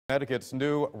Connecticut's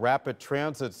new rapid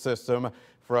transit system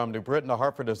from New Britain to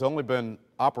Hartford has only been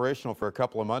operational for a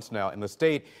couple of months now, and the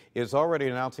state is already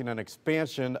announcing an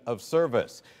expansion of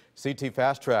service. CT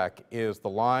Fastrak is the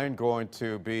line going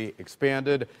to be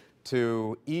expanded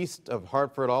to east of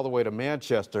Hartford all the way to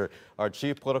Manchester. Our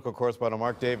chief political correspondent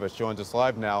Mark Davis joins us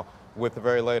live now with the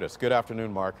very latest. Good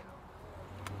afternoon, Mark.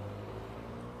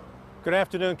 Good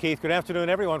afternoon, Keith. Good afternoon,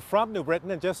 everyone from New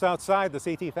Britain and just outside the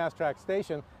CT Fastrak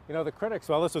station. You know, the critics,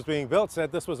 while this was being built,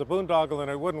 said this was a boondoggle and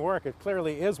it wouldn't work. It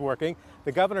clearly is working.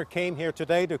 The governor came here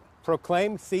today to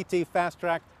proclaim CT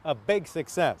Fastrak a big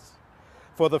success.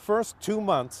 For the first 2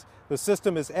 months, the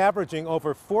system is averaging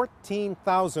over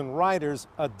 14,000 riders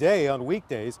a day on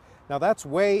weekdays. Now, that's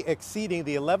way exceeding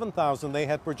the 11,000 they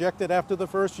had projected after the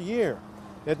first year.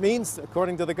 It means,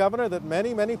 according to the governor, that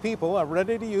many people are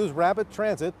ready to use rapid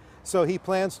transit, so he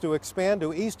plans to expand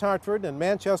to East Hartford and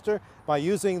Manchester by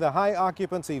using the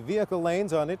high-occupancy vehicle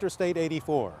lanes on Interstate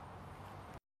 84.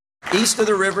 East of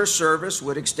the river service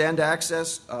would extend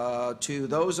access to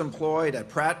those employed at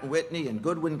Pratt & Whitney and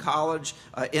Goodwin College,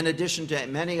 in addition to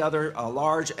many other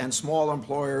large and small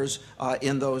employers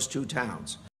in those two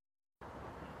towns.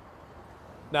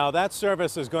 Now, that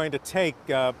service is going to take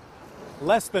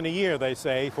less than a year, they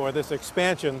say, for this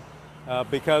expansion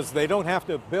because they don't have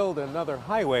to build another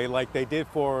highway like they did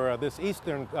for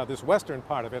this western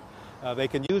part of it. They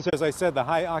can use, as I said, the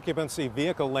high occupancy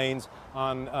vehicle lanes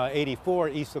on 84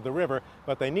 east of the river,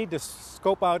 but they need to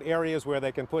scope out areas where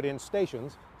they can put in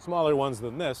stations, smaller ones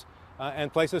than this,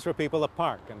 and places for people to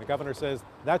park. And the governor says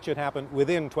that should happen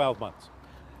within 12 months.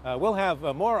 We'll have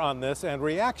more on this and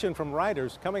reaction from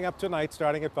riders coming up tonight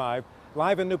starting at 5.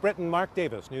 Live in New Britain, Mark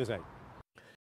Davis, News 8.